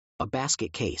A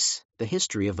basket case, the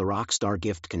history of the Rockstar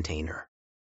gift container.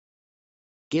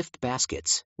 Gift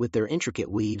baskets, with their intricate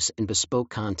weaves and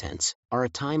bespoke contents, are a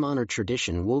time-honored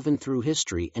tradition woven through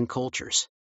history and cultures.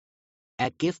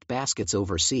 At Gift Baskets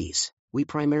Overseas, we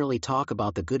primarily talk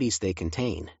about the goodies they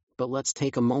contain, but let's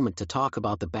take a moment to talk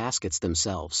about the baskets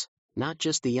themselves, not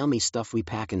just the yummy stuff we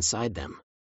pack inside them.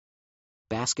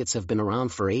 Baskets have been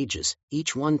around for ages,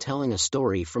 each one telling a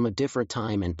story from a different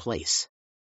time and place.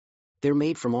 They're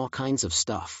made from all kinds of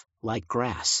stuff, like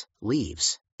grass,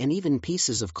 leaves, and even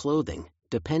pieces of clothing,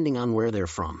 depending on where they're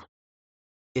from.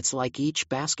 It's like each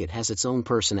basket has its own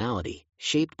personality,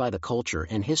 shaped by the culture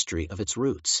and history of its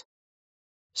roots.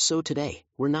 So today,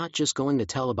 we're not just going to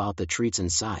tell about the treats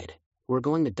inside, we're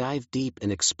going to dive deep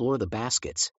and explore the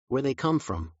baskets, where they come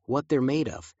from, what they're made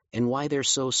of, and why they're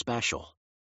so special.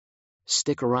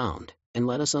 Stick around, and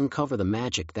let us uncover the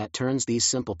magic that turns these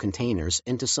simple containers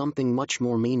into something much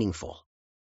more meaningful.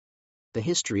 The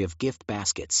history of gift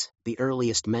baskets, the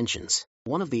earliest mentions.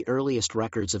 One of the earliest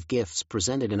records of gifts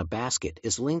presented in a basket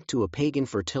is linked to a pagan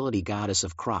fertility goddess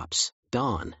of crops,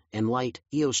 dawn, and light,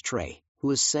 Eostre,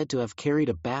 who is said to have carried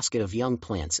a basket of young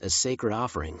plants as sacred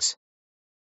offerings.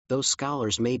 Though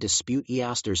scholars may dispute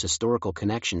Eoster's historical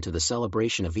connection to the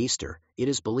celebration of Easter, it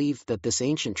is believed that this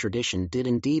ancient tradition did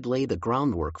indeed lay the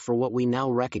groundwork for what we now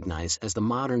recognize as the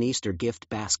modern Easter gift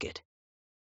basket.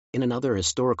 In another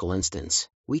historical instance,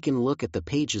 we can look at the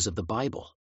pages of the Bible.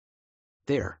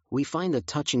 There, we find the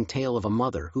touching tale of a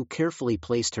mother who carefully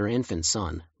placed her infant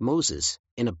son, Moses,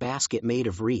 in a basket made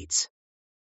of reeds.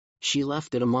 She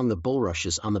left it among the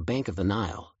bulrushes on the bank of the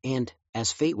Nile, and,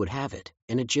 as fate would have it,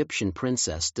 an Egyptian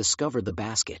princess discovered the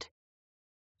basket.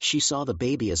 She saw the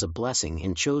baby as a blessing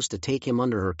and chose to take him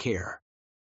under her care.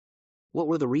 What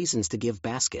were the reasons to give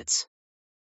baskets?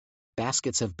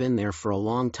 Baskets have been there for a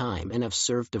long time and have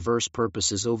served diverse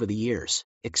purposes over the years,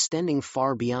 extending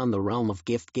far beyond the realm of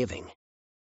gift-giving.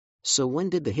 So when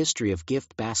did the history of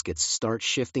gift baskets start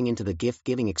shifting into the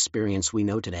gift-giving experience we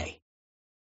know today?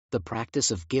 The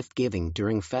practice of gift-giving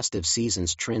during festive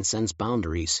seasons transcends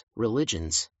boundaries,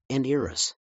 religions, and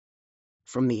eras.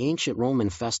 From the ancient Roman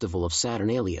festival of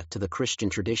Saturnalia to the Christian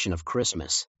tradition of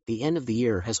Christmas, the end of the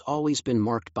year has always been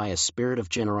marked by a spirit of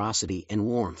generosity and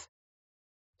warmth.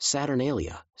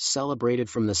 Saturnalia, celebrated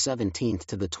from the 17th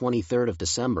to the 23rd of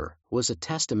December, was a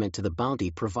testament to the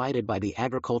bounty provided by the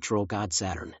agricultural god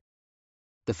Saturn.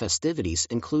 The festivities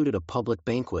included a public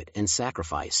banquet and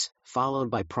sacrifice, followed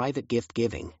by private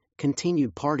gift-giving,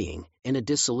 continued partying, and a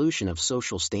dissolution of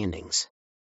social standings.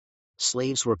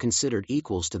 Slaves were considered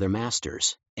equals to their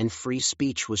masters, and free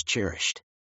speech was cherished.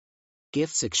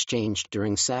 Gifts exchanged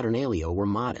during Saturnalia were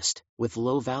modest, with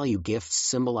low-value gifts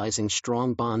symbolizing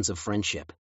strong bonds of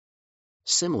friendship.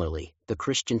 Similarly, the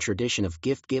Christian tradition of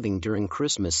gift-giving during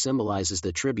Christmas symbolizes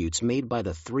the tributes made by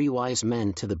the three wise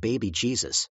men to the baby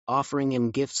Jesus, offering him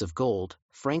gifts of gold,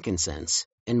 frankincense,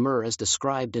 and myrrh as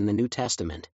described in the New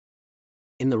Testament.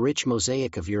 In the rich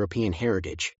mosaic of European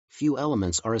heritage, few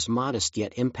elements are as modest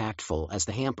yet impactful as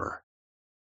the hamper.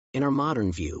 In our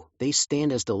modern view, they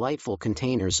stand as delightful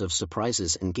containers of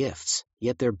surprises and gifts,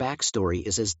 yet their backstory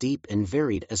is as deep and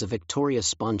varied as a Victoria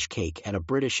sponge cake at a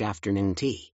British afternoon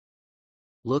tea.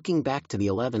 Looking back to the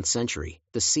 11th century,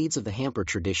 the seeds of the hamper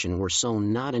tradition were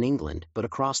sown not in England but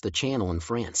across the Channel in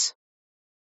France.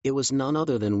 It was none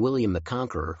other than William the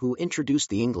Conqueror who introduced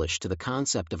the English to the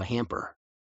concept of a hamper.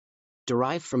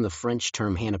 Derived from the French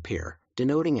term hanapier,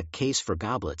 denoting a case for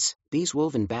goblets, these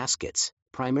woven baskets,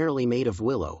 primarily made of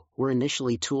willow, were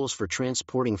initially tools for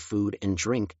transporting food and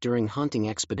drink during hunting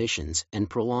expeditions and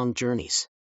prolonged journeys.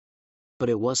 But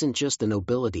it wasn't just the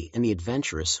nobility and the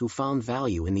adventurous who found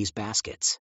value in these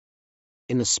baskets.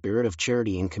 In the spirit of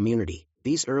charity and community,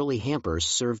 these early hampers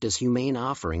served as humane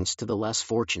offerings to the less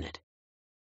fortunate.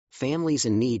 Families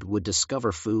in need would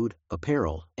discover food,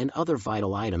 apparel, and other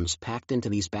vital items packed into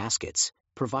these baskets,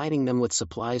 providing them with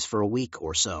supplies for a week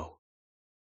or so.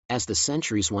 As the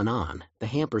centuries went on, the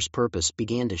hamper's purpose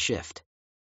began to shift.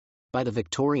 By the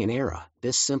Victorian era,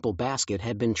 this simple basket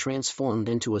had been transformed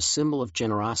into a symbol of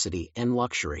generosity and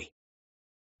luxury.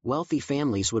 Wealthy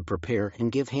families would prepare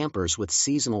and give hampers with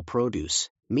seasonal produce,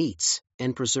 meats,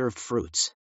 and preserved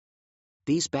fruits.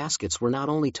 These baskets were not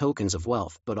only tokens of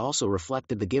wealth but also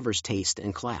reflected the giver's taste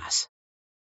and class.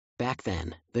 Back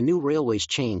then, the new railways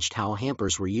changed how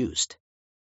hampers were used.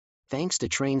 Thanks to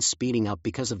trains speeding up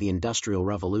because of the Industrial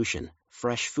Revolution,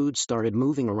 fresh food started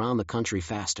moving around the country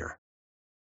faster.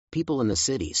 People in the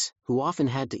cities, who often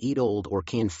had to eat old or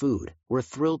canned food, were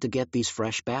thrilled to get these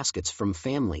fresh baskets from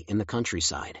family in the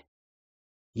countryside.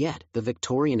 Yet, the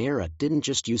Victorian era didn't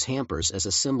just use hampers as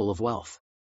a symbol of wealth.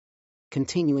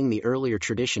 Continuing the earlier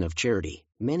tradition of charity,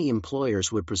 many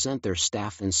employers would present their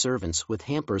staff and servants with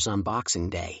hampers on Boxing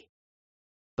Day.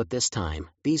 But this time,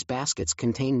 these baskets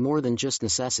contained more than just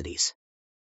necessities.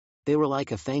 They were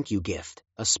like a thank you gift,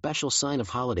 a special sign of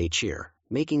holiday cheer,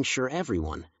 making sure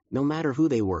everyone, no matter who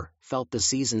they were, felt the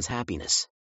season's happiness.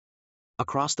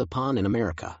 Across the pond in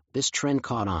America, this trend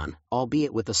caught on,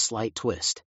 albeit with a slight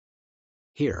twist.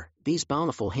 Here, these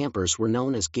bountiful hampers were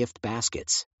known as gift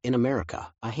baskets. In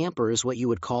America, a hamper is what you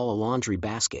would call a laundry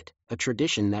basket, a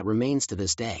tradition that remains to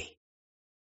this day.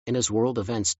 And as world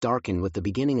events darkened with the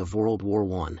beginning of World War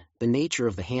I, the nature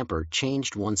of the hamper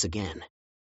changed once again.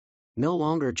 No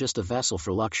longer just a vessel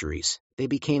for luxuries, they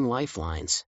became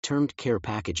lifelines, termed care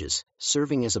packages,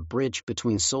 serving as a bridge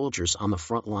between soldiers on the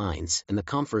front lines and the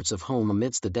comforts of home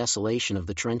amidst the desolation of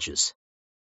the trenches.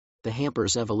 The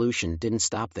hamper's evolution didn't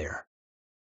stop there.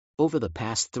 Over the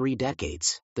past 3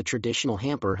 decades, the traditional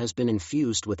hamper has been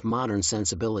infused with modern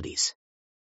sensibilities.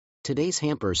 Today's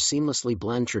hampers seamlessly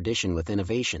blend tradition with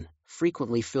innovation,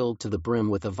 frequently filled to the brim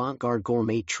with avant-garde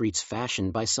gourmet treats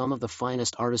fashioned by some of the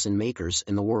finest artisan makers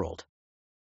in the world.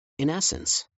 In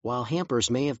essence, while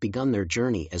hampers may have begun their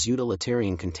journey as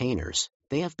utilitarian containers,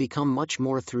 they have become much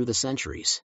more through the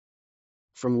centuries.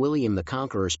 From William the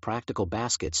Conqueror's practical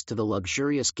baskets to the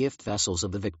luxurious gift vessels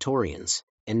of the Victorians,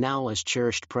 and now as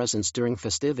cherished presents during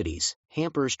festivities,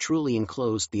 hampers truly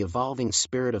enclose the evolving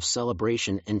spirit of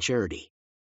celebration and charity.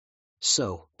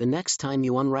 So, the next time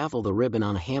you unravel the ribbon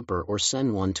on a hamper or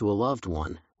send one to a loved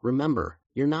one, remember,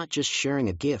 you're not just sharing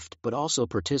a gift but also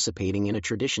participating in a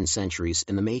tradition centuries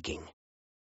in the making.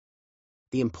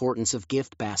 The importance of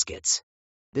gift baskets.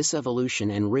 This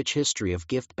evolution and rich history of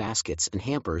gift baskets and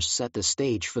hampers set the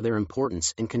stage for their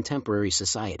importance in contemporary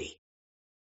society.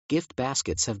 Gift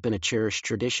baskets have been a cherished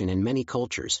tradition in many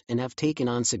cultures and have taken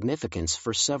on significance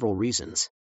for several reasons.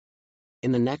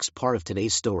 In the next part of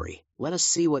today's story, let us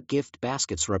see what gift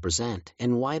baskets represent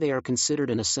and why they are considered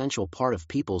an essential part of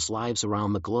people's lives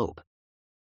around the globe.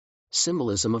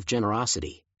 Symbolism of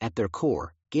generosity. At their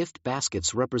core, gift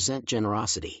baskets represent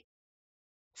generosity.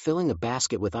 Filling a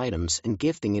basket with items and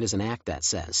gifting it is an act that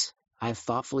says, "I've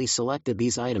thoughtfully selected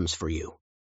these items for you."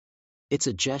 It's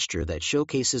a gesture that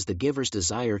showcases the giver's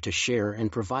desire to share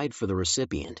and provide for the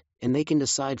recipient, and they can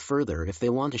decide further if they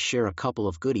want to share a couple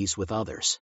of goodies with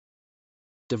others.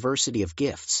 Diversity of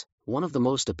gifts. One of the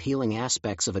most appealing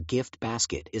aspects of a gift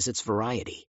basket is its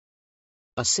variety.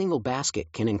 A single basket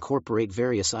can incorporate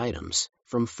various items,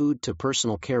 from food to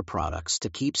personal care products to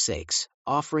keepsakes,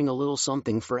 offering a little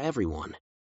something for everyone.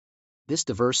 This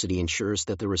diversity ensures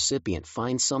that the recipient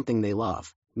finds something they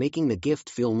love, making the gift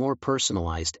feel more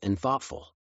personalized and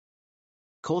thoughtful.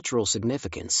 Cultural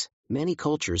significance. Many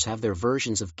cultures have their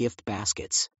versions of gift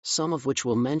baskets, some of which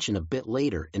we'll mention a bit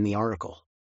later in the article.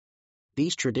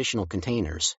 These traditional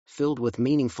containers, filled with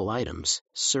meaningful items,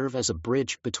 serve as a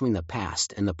bridge between the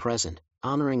past and the present,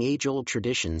 honoring age-old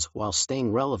traditions while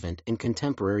staying relevant in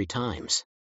contemporary times.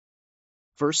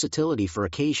 Versatility for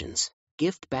occasions.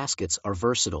 Gift baskets are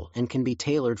versatile and can be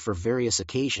tailored for various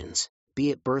occasions, be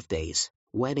it birthdays,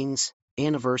 weddings,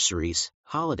 anniversaries,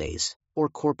 holidays, or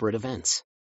corporate events.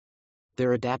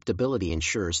 Their adaptability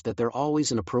ensures that they're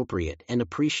always an appropriate and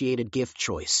appreciated gift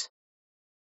choice.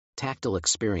 Tactile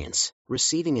experience.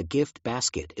 Receiving a gift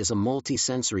basket is a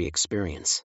multi-sensory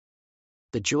experience.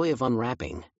 The joy of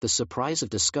unwrapping, the surprise of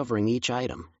discovering each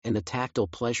item, and the tactile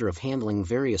pleasure of handling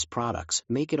various products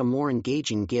make it a more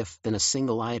engaging gift than a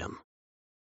single item.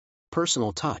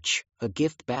 Personal touch. A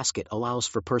gift basket allows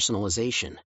for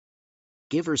personalization.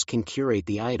 Givers can curate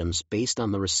the items based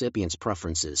on the recipient's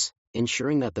preferences,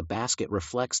 ensuring that the basket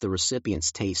reflects the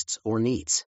recipient's tastes or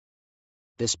needs.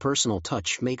 This personal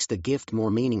touch makes the gift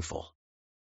more meaningful.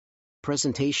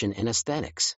 Presentation and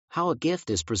aesthetics. How a gift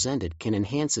is presented can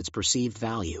enhance its perceived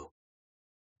value.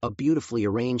 A beautifully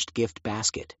arranged gift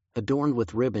basket, adorned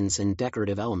with ribbons and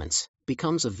decorative elements,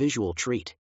 becomes a visual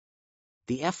treat.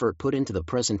 The effort put into the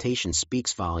presentation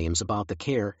speaks volumes about the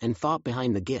care and thought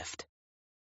behind the gift.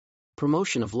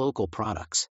 Promotion of local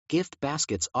products. Gift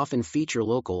baskets often feature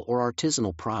local or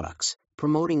artisanal products,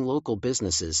 promoting local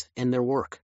businesses and their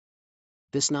work.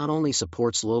 This not only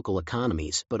supports local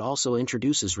economies but also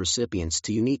introduces recipients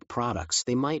to unique products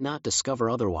they might not discover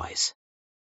otherwise.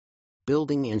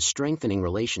 Building and strengthening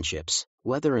relationships.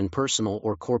 Whether in personal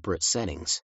or corporate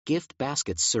settings, gift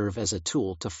baskets serve as a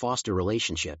tool to foster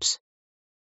relationships.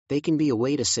 They can be a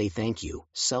way to say thank you,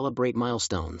 celebrate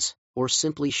milestones, or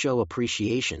simply show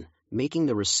appreciation, making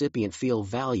the recipient feel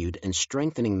valued and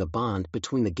strengthening the bond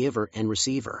between the giver and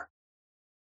receiver.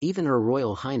 Even Her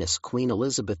Royal Highness Queen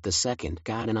Elizabeth II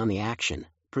got in on the action,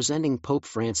 presenting Pope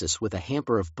Francis with a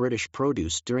hamper of British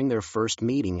produce during their first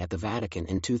meeting at the Vatican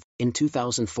in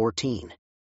 2014.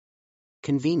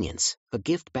 Convenience. A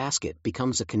gift basket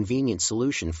becomes a convenient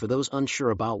solution for those unsure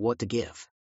about what to give.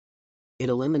 It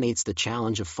eliminates the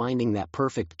challenge of finding that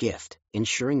perfect gift,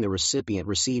 ensuring the recipient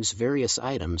receives various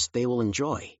items they will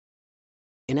enjoy.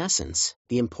 In essence,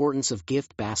 the importance of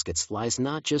gift baskets lies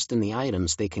not just in the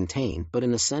items they contain but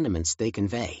in the sentiments they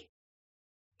convey.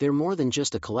 They're more than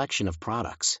just a collection of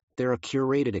products, they're a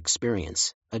curated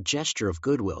experience, a gesture of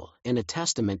goodwill, and a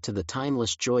testament to the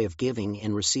timeless joy of giving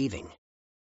and receiving.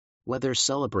 Whether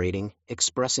celebrating,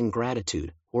 expressing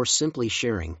gratitude, or simply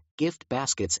sharing, gift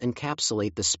baskets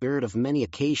encapsulate the spirit of many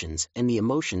occasions and the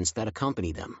emotions that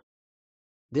accompany them.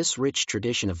 This rich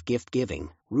tradition of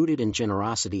gift-giving, rooted in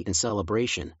generosity and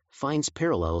celebration, finds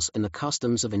parallels in the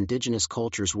customs of indigenous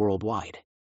cultures worldwide.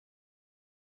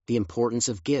 The importance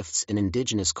of gifts in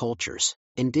indigenous cultures.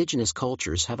 Indigenous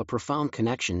cultures have a profound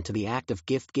connection to the act of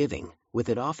gift-giving, with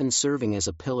it often serving as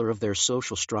a pillar of their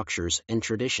social structures and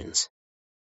traditions.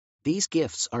 These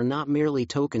gifts are not merely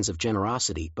tokens of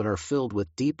generosity but are filled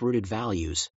with deep-rooted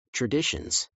values,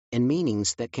 traditions, and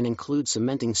meanings that can include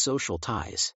cementing social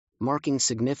ties, marking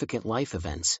significant life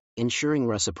events, ensuring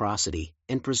reciprocity,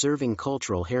 and preserving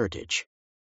cultural heritage.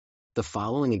 The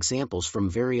following examples from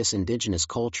various indigenous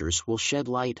cultures will shed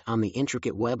light on the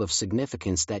intricate web of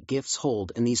significance that gifts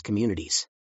hold in these communities.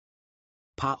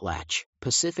 Potlatch.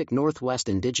 Pacific Northwest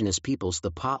indigenous peoples.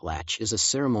 The potlatch is a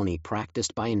ceremony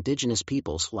practiced by indigenous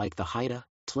peoples like the Haida,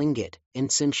 Tlingit, and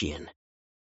Tsimshian.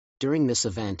 During this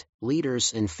event,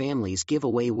 leaders and families give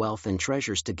away wealth and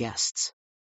treasures to guests.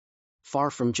 Far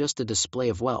from just a display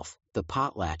of wealth, the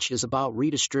potlatch is about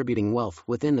redistributing wealth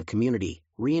within the community,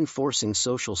 reinforcing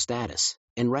social status,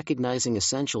 and recognizing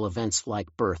essential events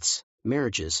like births,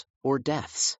 marriages, or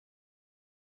deaths.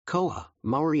 Koha,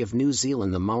 Maori of New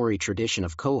Zealand. The Maori tradition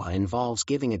of koha involves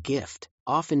giving a gift,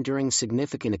 often during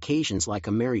significant occasions like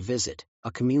a merry visit,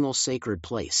 a communal sacred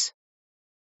place.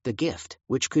 The gift,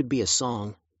 which could be a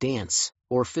song, dance,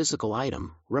 or physical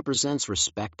item, represents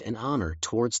respect and honor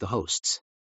towards the hosts.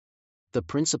 The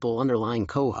principle underlying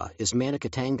koha is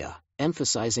manakatanga,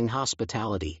 emphasizing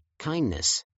hospitality,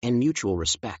 kindness, and mutual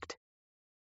respect.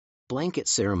 Blanket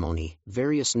ceremony.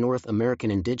 Various North American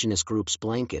indigenous groups'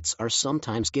 blankets are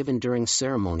sometimes given during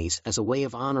ceremonies as a way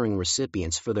of honoring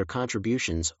recipients for their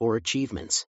contributions or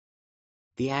achievements.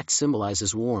 The act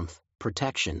symbolizes warmth,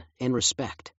 protection, and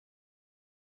respect.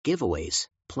 Giveaways.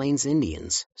 Plains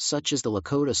Indians, such as the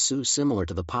Lakota Sioux. Similar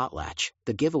to the potlatch,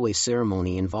 the giveaway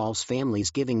ceremony involves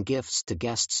families giving gifts to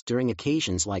guests during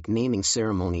occasions like naming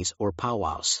ceremonies or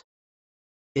powwows.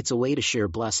 It's a way to share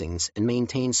blessings and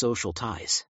maintain social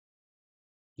ties.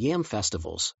 Yam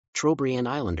festivals. Trobriand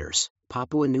Islanders.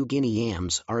 Papua New Guinea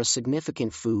yams are a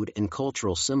significant food and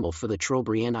cultural symbol for the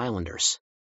Trobriand Islanders.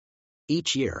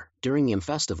 Each year, during yam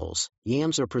festivals,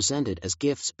 yams are presented as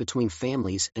gifts between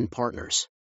families and partners.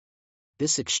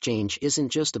 This exchange isn't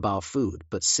just about food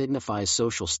but signifies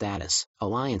social status,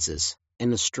 alliances,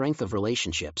 and the strength of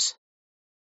relationships.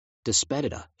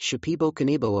 Despedida. Shipibo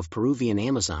Canibo of Peruvian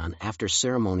Amazon. After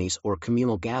ceremonies or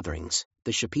communal gatherings,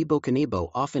 the Shipibo Canibo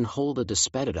often hold a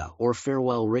despedida or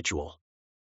farewell ritual.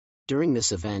 During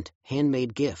this event,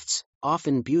 handmade gifts,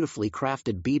 often beautifully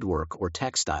crafted beadwork or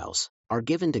textiles, are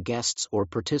given to guests or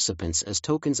participants as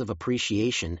tokens of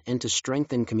appreciation and to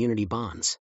strengthen community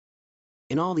bonds.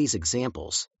 In all these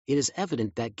examples, it is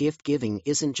evident that gift-giving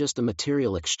isn't just a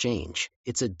material exchange,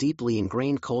 it's a deeply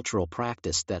ingrained cultural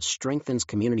practice that strengthens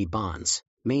community bonds,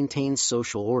 maintains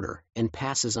social order, and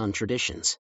passes on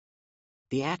traditions.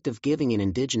 The act of giving in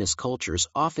indigenous cultures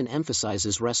often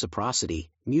emphasizes reciprocity,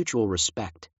 mutual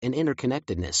respect, and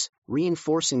interconnectedness,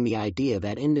 reinforcing the idea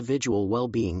that individual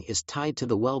well-being is tied to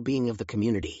the well-being of the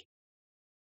community.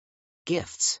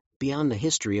 Gifts. Beyond the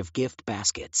history of gift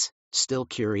baskets, still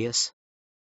curious?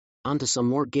 Onto some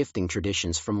more gifting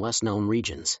traditions from less-known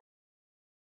regions.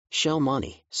 Shell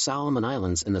money. Solomon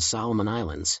Islands. In the Solomon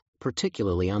Islands,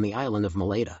 particularly on the island of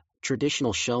Malaita,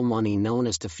 traditional shell money known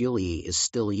as tefuli is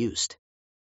still used.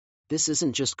 This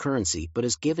isn't just currency but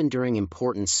is given during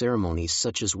important ceremonies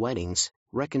such as weddings,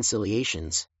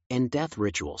 reconciliations, and death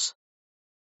rituals.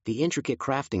 The intricate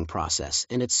crafting process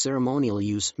and its ceremonial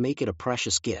use make it a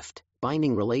precious gift,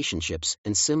 binding relationships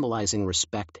and symbolizing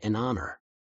respect and honor.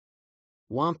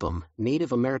 Wampum.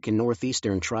 Native American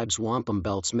Northeastern tribes' wampum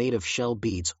belts made of shell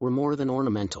beads were more than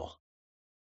ornamental.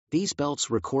 These belts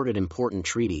recorded important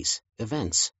treaties,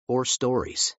 events, or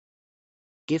stories.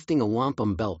 Gifting a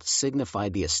wampum belt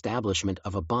signified the establishment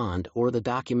of a bond or the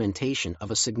documentation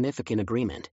of a significant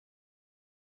agreement.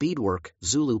 Beadwork,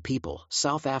 Zulu people.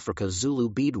 South Africa's Zulu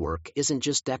beadwork isn't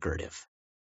just decorative.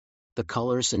 The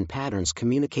colors and patterns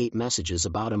communicate messages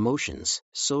about emotions,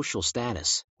 social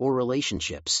status, or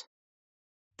relationships.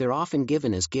 They're often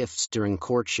given as gifts during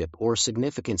courtship or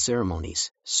significant ceremonies,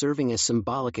 serving as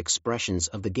symbolic expressions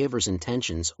of the giver's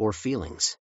intentions or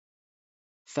feelings.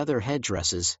 Feather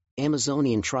headdresses.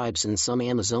 Amazonian tribes. In some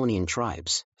Amazonian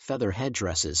tribes, feather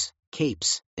headdresses,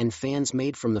 capes, and fans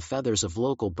made from the feathers of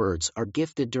local birds are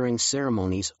gifted during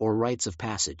ceremonies or rites of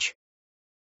passage.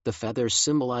 The feathers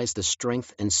symbolize the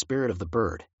strength and spirit of the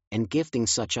bird, and gifting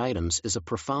such items is a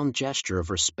profound gesture of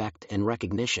respect and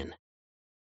recognition.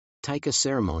 Tika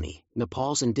ceremony.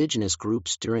 Nepal's indigenous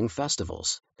groups during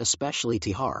festivals, especially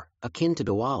Tihar, akin to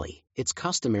Diwali, it's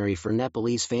customary for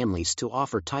Nepalese families to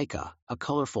offer tika, a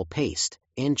colorful paste,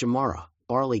 and jamara,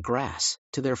 barley grass,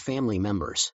 to their family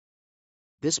members.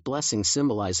 This blessing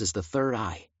symbolizes the third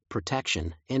eye,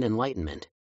 protection, and enlightenment.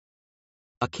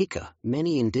 Aqiqah.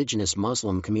 Many indigenous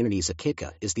Muslim communities.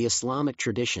 Aqiqah is the Islamic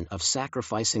tradition of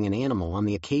sacrificing an animal on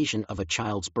the occasion of a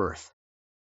child's birth.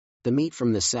 The meat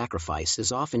from this sacrifice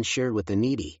is often shared with the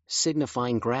needy,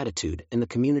 signifying gratitude and the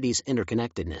community's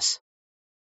interconnectedness.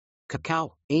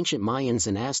 Cacao. Ancient Mayans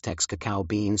and Aztecs cacao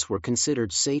beans were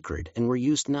considered sacred and were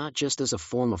used not just as a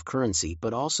form of currency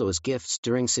but also as gifts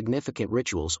during significant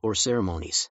rituals or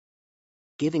ceremonies.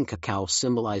 Giving cacao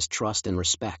symbolized trust and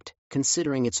respect,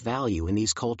 considering its value in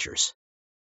these cultures.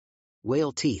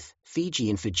 Whale teeth. Fiji.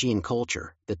 In Fijian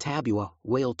culture, the tabua,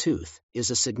 whale tooth,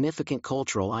 is a significant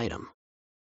cultural item.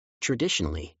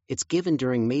 Traditionally, it's given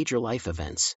during major life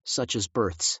events, such as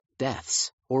births,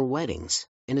 deaths, or weddings,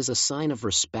 and is a sign of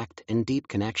respect and deep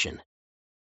connection.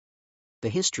 The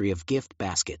history of gift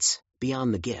baskets.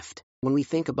 Beyond the gift. When we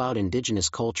think about indigenous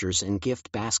cultures and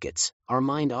gift baskets, our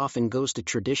mind often goes to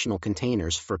traditional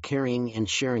containers for carrying and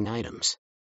sharing items.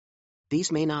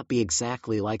 These may not be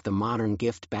exactly like the modern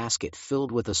gift basket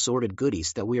filled with assorted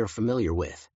goodies that we are familiar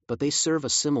with, but they serve a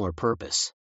similar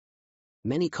purpose.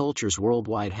 Many cultures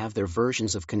worldwide have their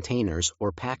versions of containers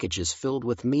or packages filled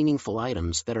with meaningful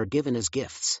items that are given as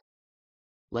gifts.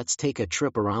 Let's take a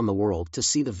trip around the world to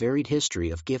see the varied history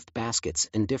of gift baskets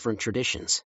and different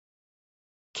traditions.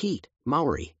 Keet,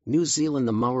 Maori, New Zealand.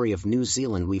 The Maori of New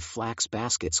Zealand weave flax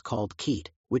baskets called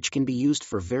keet, which can be used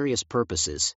for various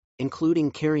purposes,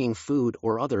 including carrying food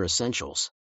or other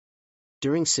essentials.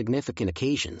 During significant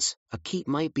occasions, a keet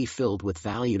might be filled with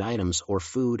valued items or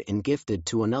food and gifted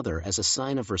to another as a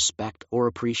sign of respect or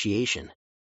appreciation.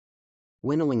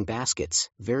 Winnowing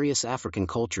baskets. Various African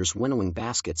cultures' winnowing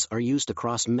baskets are used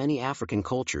across many African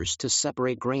cultures to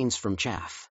separate grains from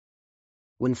chaff.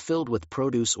 When filled with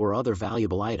produce or other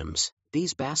valuable items,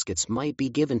 these baskets might be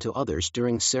given to others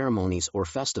during ceremonies or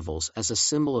festivals as a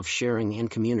symbol of sharing and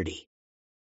community.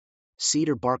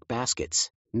 Cedar bark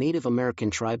baskets. Native American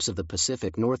tribes of the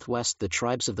Pacific Northwest. The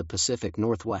tribes of the Pacific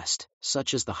Northwest,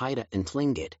 such as the Haida and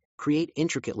Tlingit, create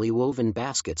intricately woven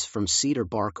baskets from cedar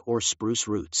bark or spruce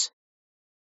roots.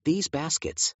 These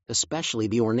baskets, especially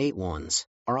the ornate ones,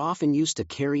 are often used to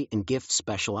carry and gift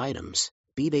special items,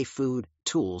 be they food,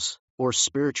 tools, or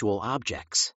spiritual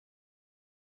objects.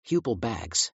 Hupel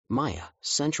bags. Maya,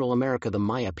 Central America. The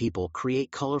Maya people create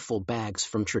colorful bags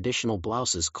from traditional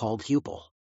blouses called hupel.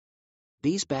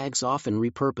 These bags, often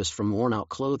repurposed from worn-out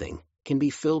clothing, can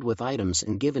be filled with items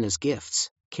and given as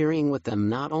gifts, carrying with them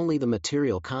not only the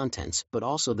material contents but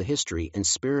also the history and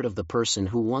spirit of the person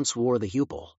who once wore the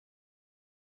hupel.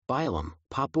 Bilam,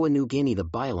 Papua New Guinea. The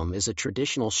bilam is a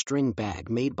traditional string bag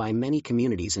made by many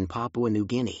communities in Papua New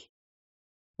Guinea.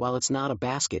 While it's not a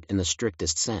basket in the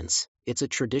strictest sense, it's a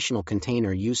traditional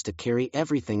container used to carry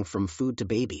everything from food to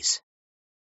babies.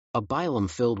 A bilam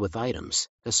filled with items,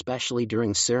 especially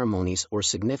during ceremonies or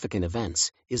significant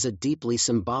events, is a deeply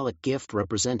symbolic gift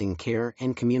representing care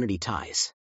and community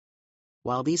ties.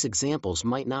 While these examples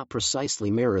might not precisely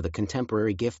mirror the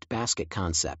contemporary gift basket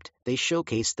concept, they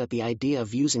showcase that the idea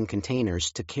of using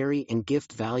containers to carry and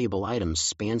gift valuable items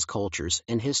spans cultures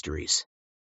and histories.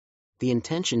 The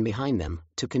intention behind them,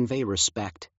 to convey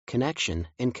respect, connection,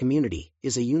 and community,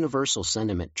 is a universal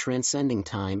sentiment transcending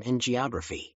time and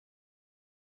geography.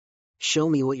 Show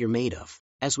me what you're made of.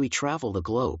 As we travel the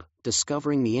globe,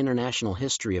 discovering the international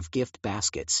history of gift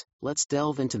baskets, let's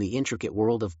delve into the intricate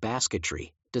world of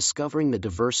basketry, discovering the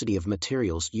diversity of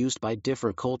materials used by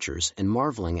different cultures and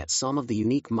marveling at some of the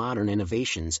unique modern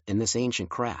innovations in this ancient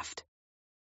craft.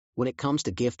 When it comes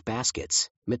to gift baskets,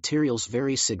 materials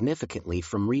vary significantly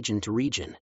from region to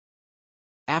region.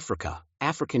 Africa.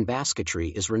 African basketry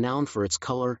is renowned for its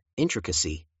color,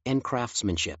 intricacy, and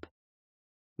craftsmanship.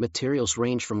 Materials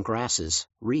range from grasses,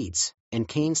 reeds, and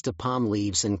canes to palm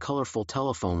leaves and colorful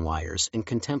telephone wires in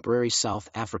contemporary South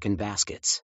African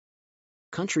baskets.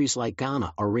 Countries like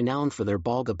Ghana are renowned for their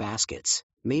balga baskets,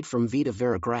 made from Vita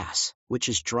Vera grass, which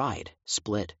is dried,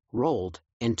 split, rolled,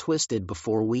 and twisted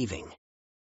before weaving.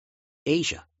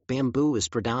 Asia, bamboo is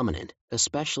predominant,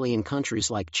 especially in countries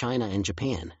like China and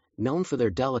Japan, known for their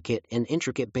delicate and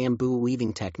intricate bamboo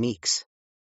weaving techniques.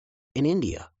 In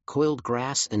India, coiled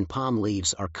grass and palm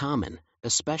leaves are common,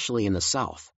 especially in the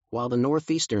south, while the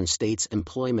northeastern states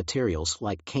employ materials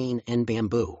like cane and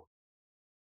bamboo.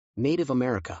 Native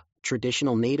America.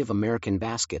 Traditional Native American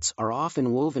baskets are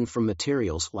often woven from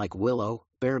materials like willow,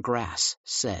 bear grass,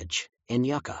 sedge, and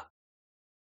yucca.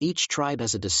 Each tribe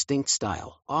has a distinct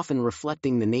style, often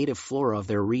reflecting the native flora of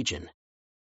their region.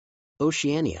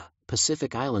 Oceania.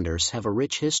 Pacific Islanders have a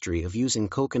rich history of using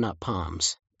coconut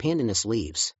palms, pandanus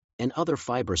leaves, and other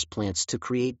fibrous plants to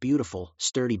create beautiful,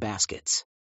 sturdy baskets.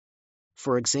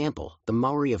 For example, the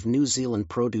Maori of New Zealand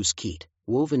produce keet,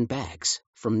 woven bags,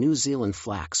 from New Zealand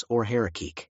flax or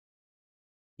harakeek.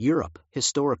 Europe.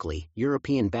 Historically,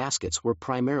 European baskets were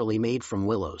primarily made from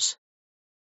willows.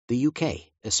 The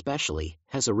UK, especially,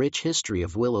 has a rich history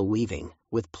of willow weaving,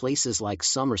 with places like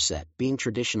Somerset being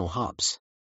traditional hubs.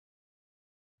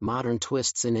 Modern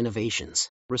twists and innovations.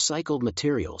 Recycled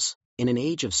materials. In an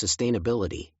age of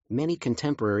sustainability, many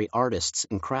contemporary artists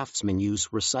and craftsmen use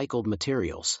recycled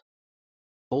materials.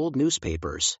 Old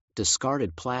newspapers,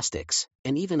 discarded plastics,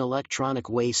 and even electronic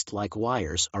waste like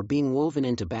wires are being woven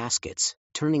into baskets,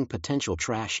 turning potential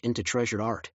trash into treasured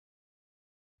art.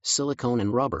 Silicone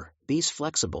and rubber. These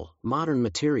flexible, modern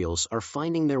materials are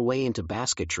finding their way into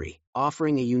basketry,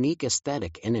 offering a unique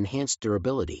aesthetic and enhanced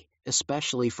durability,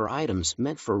 especially for items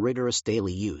meant for rigorous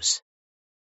daily use.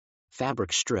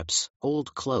 Fabric strips.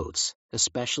 Old clothes,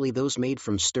 especially those made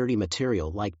from sturdy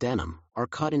material like denim, are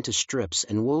cut into strips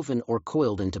and woven or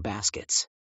coiled into baskets.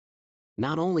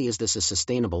 Not only is this a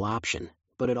sustainable option,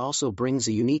 but it also brings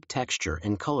a unique texture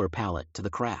and color palette to the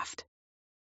craft.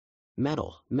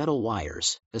 Metal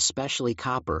wires, especially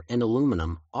copper and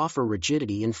aluminum, offer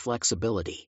rigidity and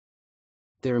flexibility.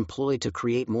 They're employed to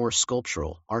create more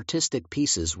sculptural, artistic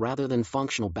pieces rather than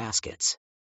functional baskets.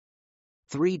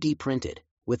 3D printed.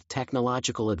 With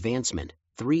technological advancement,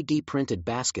 3D printed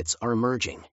baskets are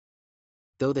emerging.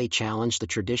 Though they challenge the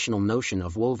traditional notion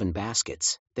of woven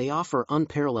baskets, they offer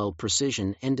unparalleled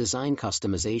precision and design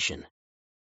customization.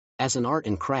 As an art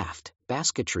and craft,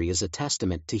 basketry is a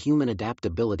testament to human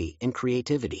adaptability and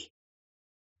creativity.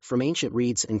 From ancient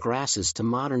reeds and grasses to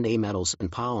modern-day metals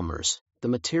and polymers, the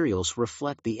materials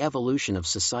reflect the evolution of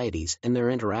societies and their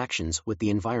interactions with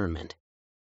the environment.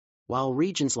 While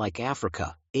regions like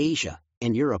Africa, Asia,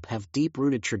 and Europe have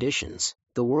deep-rooted traditions,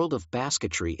 the world of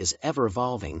basketry is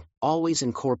ever-evolving, always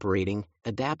incorporating,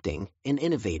 adapting, and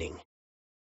innovating.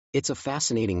 It's a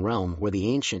fascinating realm where the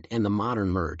ancient and the modern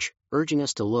merge, urging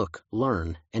us to look,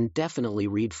 learn, and definitely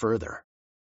read further.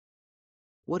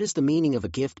 What is the meaning of a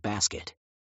gift basket?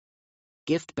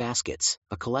 Gift baskets,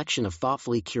 a collection of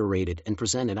thoughtfully curated and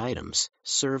presented items,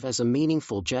 serve as a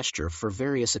meaningful gesture for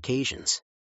various occasions.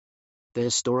 The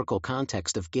historical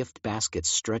context of gift baskets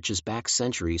stretches back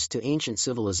centuries to ancient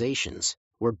civilizations,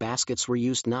 where baskets were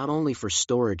used not only for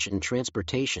storage and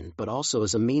transportation but also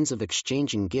as a means of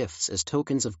exchanging gifts as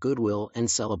tokens of goodwill and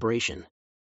celebration.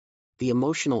 The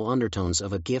emotional undertones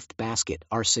of a gift basket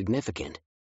are significant.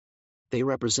 They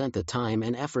represent the time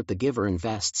and effort the giver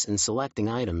invests in selecting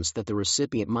items that the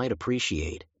recipient might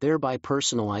appreciate, thereby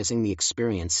personalizing the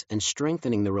experience and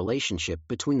strengthening the relationship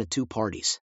between the two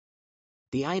parties.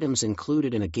 The items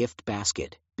included in a gift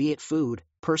basket, be it food,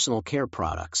 personal care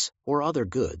products, or other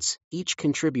goods, each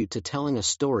contribute to telling a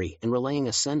story and relaying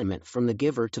a sentiment from the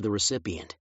giver to the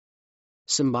recipient.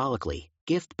 Symbolically,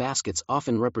 gift baskets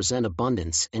often represent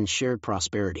abundance and shared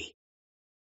prosperity.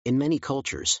 In many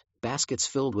cultures, baskets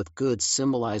filled with goods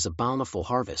symbolize a bountiful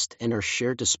harvest and are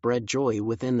shared to spread joy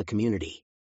within the community.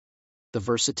 The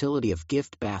versatility of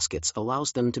gift baskets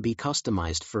allows them to be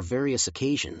customized for various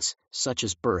occasions, such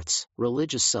as births,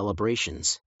 religious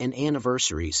celebrations, and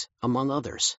anniversaries, among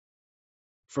others.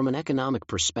 From an economic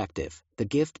perspective, the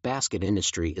gift basket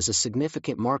industry is a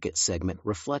significant market segment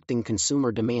reflecting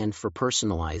consumer demand for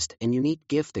personalized and unique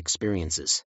gift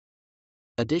experiences.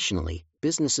 Additionally,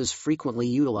 businesses frequently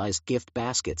utilize gift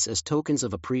baskets as tokens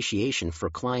of appreciation for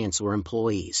clients or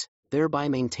employees, thereby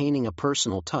maintaining a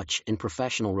personal touch in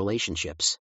professional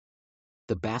relationships.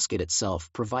 The basket itself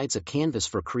provides a canvas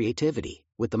for creativity,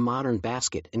 with the modern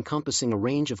basket encompassing a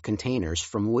range of containers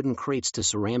from wooden crates to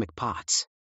ceramic pots.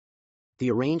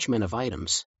 The arrangement of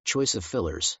items, choice of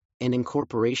fillers, and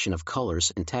incorporation of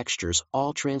colors and textures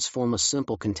all transform a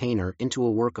simple container into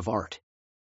a work of art.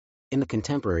 In the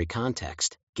contemporary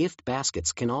context, gift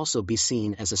baskets can also be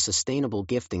seen as a sustainable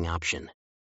gifting option.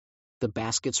 The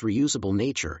basket's reusable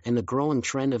nature and the growing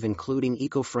trend of including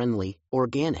eco-friendly,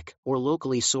 organic, or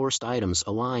locally sourced items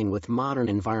align with modern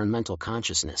environmental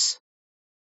consciousness.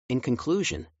 In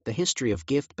conclusion, the history of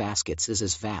gift baskets is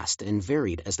as vast and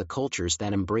varied as the cultures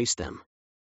that embrace them.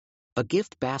 A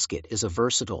gift basket is a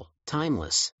versatile,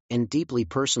 timeless, and deeply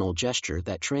personal gesture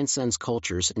that transcends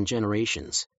cultures and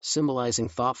generations, symbolizing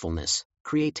thoughtfulness,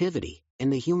 creativity,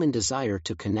 and the human desire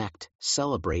to connect,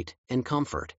 celebrate, and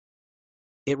comfort.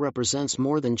 It represents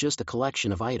more than just a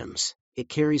collection of items. It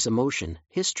carries emotion,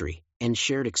 history, and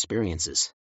shared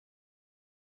experiences.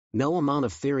 No amount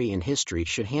of theory and history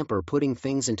should hamper putting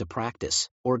things into practice,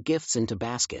 or gifts into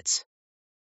baskets.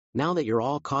 Now that you're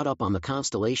all caught up on the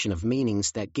constellation of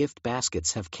meanings that gift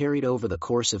baskets have carried over the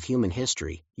course of human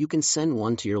history, you can send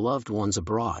one to your loved ones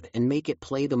abroad and make it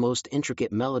play the most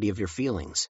intricate melody of your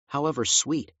feelings, however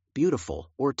sweet, beautiful,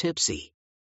 or tipsy.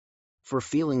 For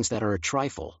feelings that are a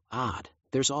trifle odd,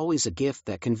 there's always a gift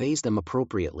that conveys them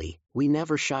appropriately. We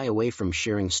never shy away from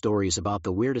sharing stories about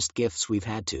the weirdest gifts we've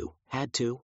had to,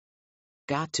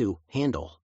 got to,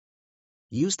 handle.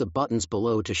 Use the buttons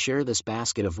below to share this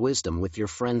basket of wisdom with your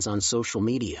friends on social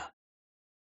media.